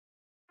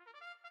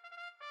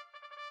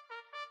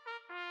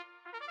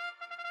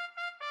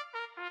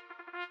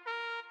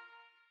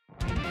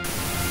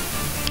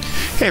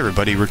Hey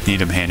everybody, Rick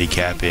Needham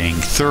handicapping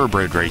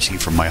thoroughbred racing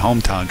from my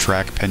hometown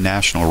track, Penn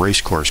National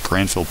Racecourse,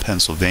 Granville,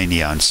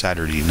 Pennsylvania on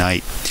Saturday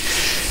night,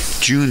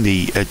 June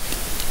the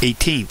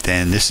 18th,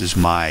 and this is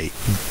my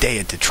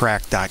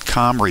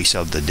dayatthetrack.com race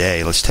of the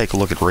day. Let's take a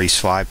look at race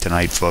 5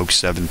 tonight, folks.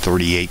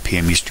 7:38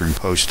 p.m. Eastern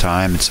Post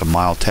Time. It's a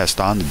mile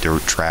test on the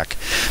dirt track.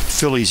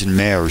 Fillies and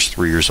mares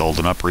 3 years old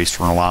and up, race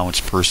for an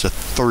allowance purse of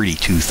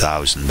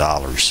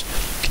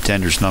 $32,000.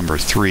 Contenders: number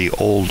 3,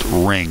 Old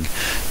Ring;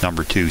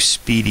 number 2,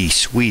 Speedy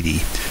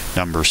Sweetie;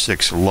 number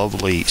 6,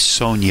 Lovely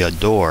Sonia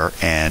Dor;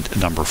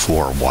 and number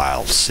 4,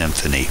 Wild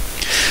Symphony.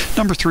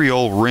 Number 3,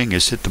 Old Ring,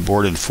 has hit the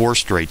board in 4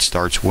 straight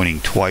starts, winning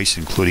twice,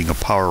 including a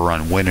power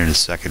run win in his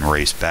second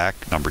race back.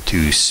 Number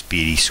 2,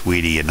 Speedy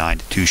Sweetie, a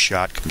 9-2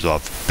 shot, comes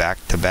off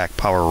back-to-back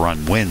power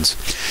run wins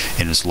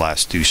in his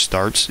last 2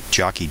 starts.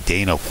 Jockey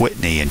Dana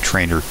Whitney and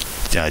trainer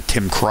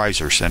Tim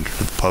Kreiser sent her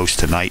to the post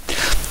tonight.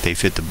 They've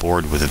hit the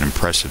board with an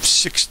impressive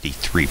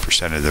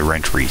 63% of their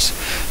entries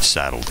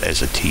saddled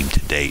as a team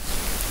to date.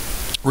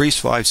 Race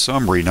 5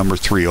 summary: number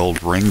 3,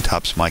 Old Ring,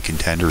 tops my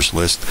contenders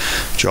list,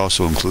 which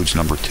also includes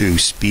number 2,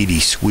 Speedy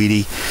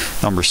Sweetie;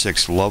 number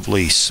 6,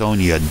 Lovely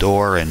Sonia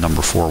Dor; and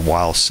number 4,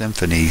 Wild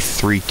Symphony.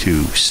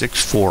 3-2,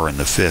 6-4 in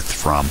the 5th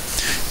from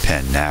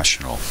Penn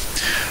National.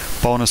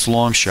 Bonus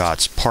long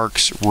shots: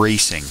 Parx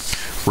Racing,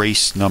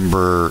 race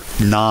number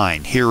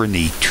 9, here in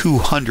the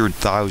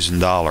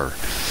 $200,000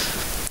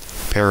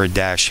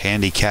 Paradash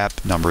handicap.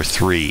 Number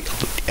 3,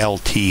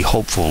 LT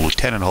Hopeful,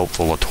 Lieutenant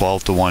Hopeful, a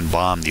 12-1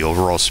 bomb, the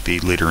overall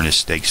speed leader in his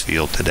stakes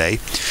field today.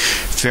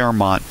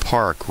 Fairmont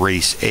Park,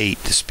 race 8,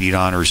 the speed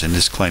honors in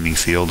this claiming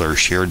field are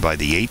shared by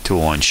the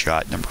 8-1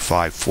 shot, number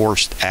 5,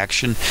 Forced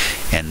Action,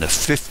 and the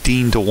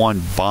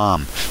 15-1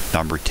 bomb,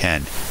 number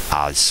 10,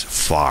 As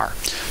Far.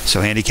 So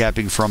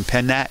handicapping from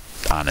Penn Nat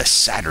on a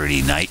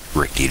Saturday night.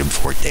 Rick Needham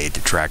for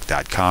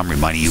dayatthetrack.com,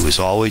 reminding you as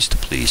always to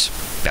please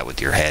bet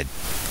with your head,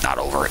 not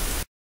over it.